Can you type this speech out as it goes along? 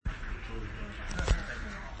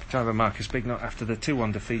Driver Marcus Bignot, after the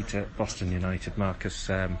 2-1 defeat at Boston United,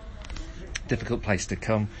 Marcus, difficult place to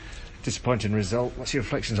come, disappointing result. What's your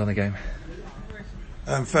reflections on the game?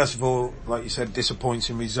 First of all, like you said,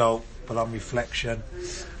 disappointing result, but on reflection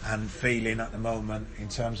and feeling at the moment in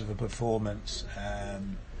terms of a performance,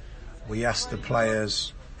 we asked the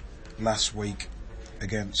players last week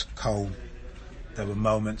against Cole. There were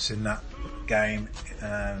moments in that game,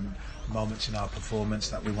 moments in our performance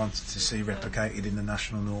that we wanted to see replicated in the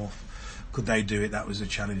National North. Could they do it? That was a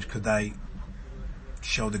challenge. Could they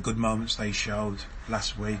show the good moments they showed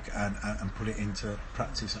last week and put it into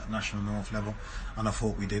practice at National North level? And I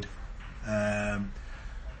thought we did.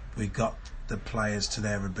 We got the players to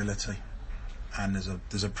their ability, and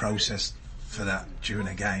there's a process for that during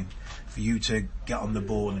a game. For you to get on the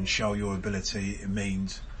ball and show your ability, it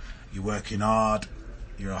means you're working hard.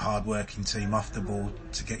 You're a hard-working team off the ball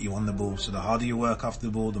to get you on the ball. So the harder you work off the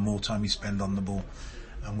ball, the more time you spend on the ball.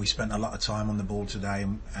 And we spent a lot of time on the ball today,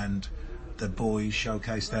 and the boys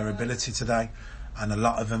showcased their ability today, and a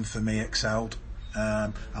lot of them, for me, excelled.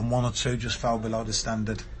 And one or two just fell below the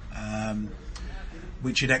standard,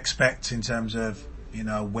 which you'd expect in terms of,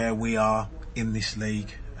 where we are in this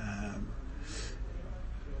league.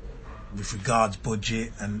 With regards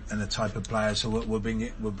budget and the type of players, so we're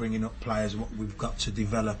bringing up players. What we've got to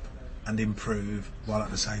develop and improve while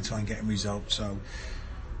at the same time getting results. So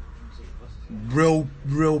real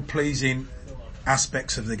pleasing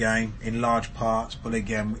aspects of the game in large parts, but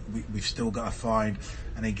again we've still got to find,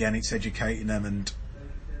 and again it's educating them and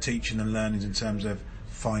teaching and learning in terms of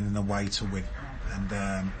finding a way to win,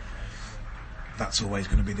 and that's always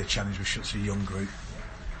going to be the challenge with such a young group.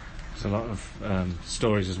 There's a lot of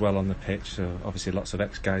stories as well on the pitch. So obviously lots of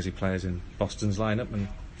ex-Guysy players in Boston's lineup and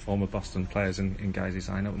former Boston players in Guysy's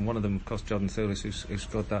lineup. And one of them, of course, Jordan Thulis, who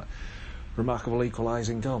scored that remarkable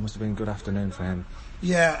equalising goal. Must have been a good afternoon for him.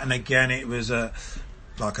 Yeah, and again, it was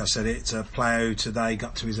like I said, it's a player who today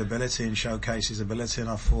got to his ability and showcased his ability. And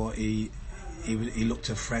I thought he looked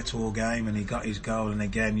a threat all game, and he got his goal. And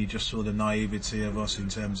again, you just saw the naivety of us in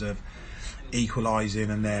terms of equalising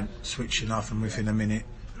and then switching off, and within a minute,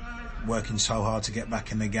 working so hard to get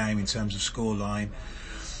back in the game in terms of scoreline.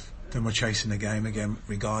 Then we're chasing the game again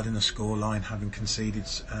regarding the scoreline, having conceded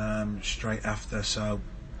straight after. So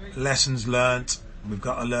lessons learnt, we've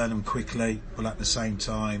got to learn them quickly, but at the same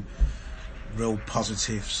time real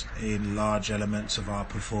positives in large elements of our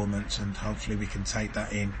performance, and hopefully we can take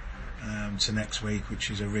that in to next week, which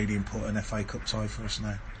is a really important FA Cup tie for us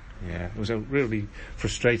now. Yeah, it was a really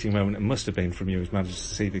frustrating moment. It must have been from you as manager to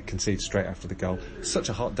see the concede straight after the goal. Such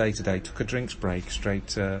a hot day today. Took a drinks break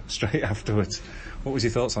straight afterwards. What was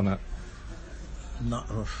your thoughts on that?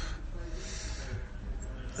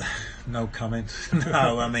 No comment.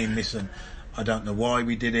 No, I mean, listen, I don't know why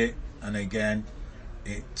we did it, and again,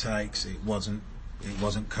 it wasn't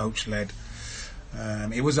coach led.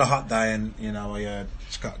 It was a hot day, and I heard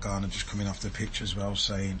Scott Garner just coming off the pitch as well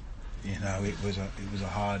saying, it was a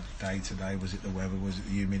hard day today. Was it the weather? Was it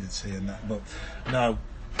the humidity and that? But no,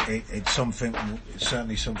 it's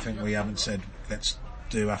certainly something we haven't said let's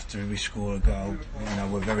do after we score a goal.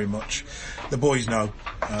 We're very much, the boys know.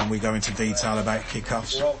 We go into detail about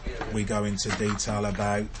kick-offs. We go into detail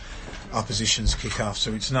about opposition's kick-offs.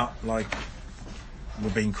 So it's not like we're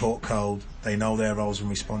being caught cold. They know their roles and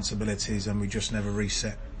responsibilities, and we just never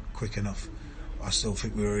reset quick enough. I still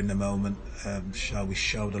think we were in the moment. We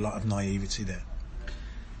showed a lot of naivety there.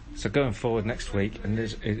 So going forward next week, and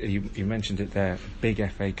you mentioned it there, big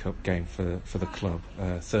FA Cup game for the club,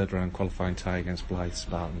 third round qualifying tie against Blyth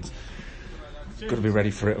Spartans. Got to be ready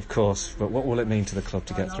for it, of course. But what will it mean to the club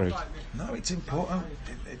to get through? No, it's important.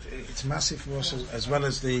 It's massive for us, as well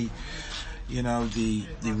as the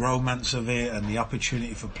romance of it and the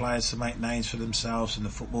opportunity for players to make names for themselves and the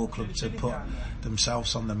football club to put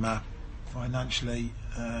themselves on the map. Financially,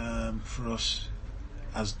 for us,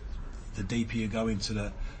 as the deeper you go into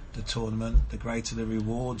the tournament, the greater the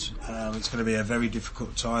rewards. It's going to be a very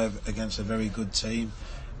difficult tie against a very good team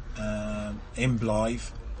in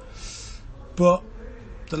Blyth. But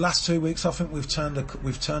the last 2 weeks, I think we've turned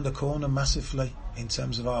a corner massively in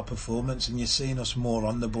terms of our performance, and you're seeing us more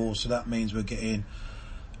on the ball. So that means we're getting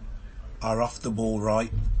our off the ball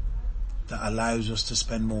right. That allows us to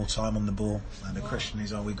spend more time on the ball. And the question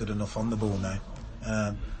is, are we good enough on the ball now?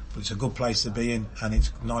 But it's a good place to be in, and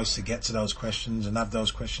it's nice to get to those questions and have those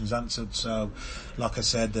questions answered. So, like I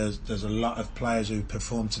said, there's a lot of players who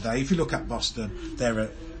performed today. If you look at Boston,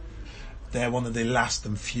 they're one of the last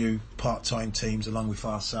and few part-time teams along with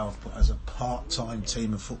ourselves. But as a part-time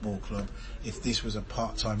team of football club, if this was a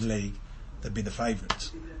part-time league, they'd be the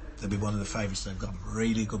favourites. they'll be one of the favourites. They've got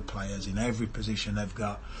really good players in every position. They've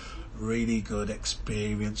got really good,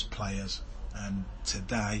 experienced players. And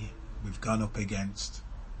today, we've gone up against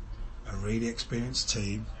a really experienced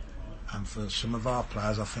team. And for some of our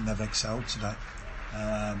players, I think they've excelled today.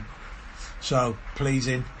 So,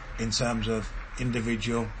 pleasing in terms of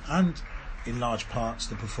individual and in large parts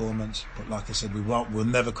the performance. But like I said, we'll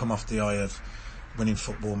never come off the eye of winning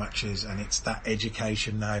football matches, and it's that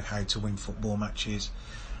education now, how to win football matches.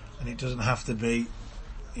 And it doesn't have to be,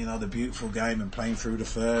 the beautiful game and playing through the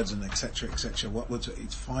thirds and etc. etc.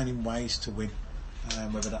 It's finding ways to win,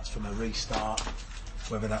 whether that's from a restart,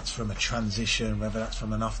 whether that's from a transition, whether that's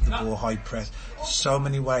from an off-the-ball high press. So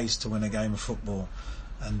many ways to win a game of football,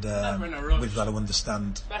 and we've got to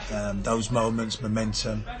understand those moments,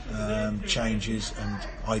 momentum, changes, and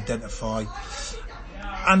identify.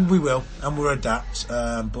 And we will, and we'll adapt.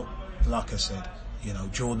 But like I said,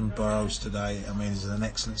 Jordan Burrows today, he's an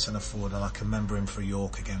excellent centre forward, and I can remember him for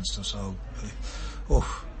York against us. So,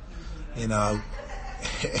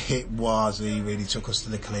 he really took us to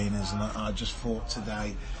the cleaners. And I just thought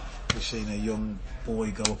today, we've seen a young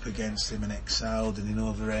boy go up against him and excelled, and in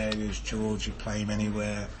other areas, George, you play him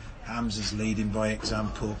anywhere. Hamza's leading by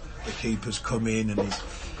example. The keeper's come in and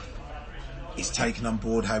he's taken on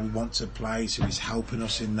board how we want to play, so he's helping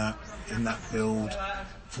us in that build.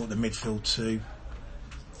 For the midfield too,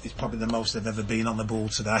 it's probably the most they've ever been on the ball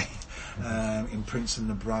today. In Prince and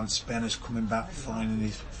LeBron, Spenner's coming back, finding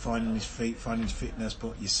his feet, finding his fitness,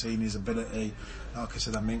 but you've seen his ability. Like I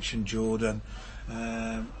said, I mentioned Jordan.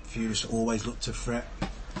 Furious always look to fret,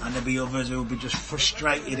 and there'll be others who will be just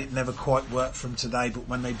frustrated it never quite worked from today, but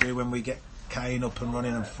when they do, when we get Kane up and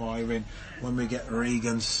running and firing, when we get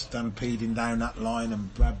Regan stampeding down that line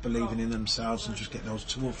and Brad believing in themselves and just get those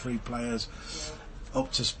 2 or 3 players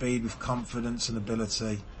up to speed with confidence and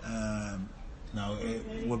ability,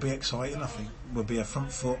 it will be exciting. I think we'll be a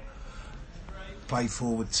front foot, play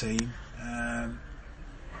forward team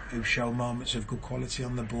who show moments of good quality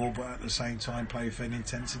on the ball, but at the same time play with an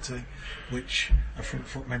intensity, which a front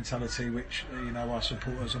foot mentality, which our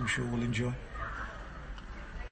supporters I'm sure will enjoy.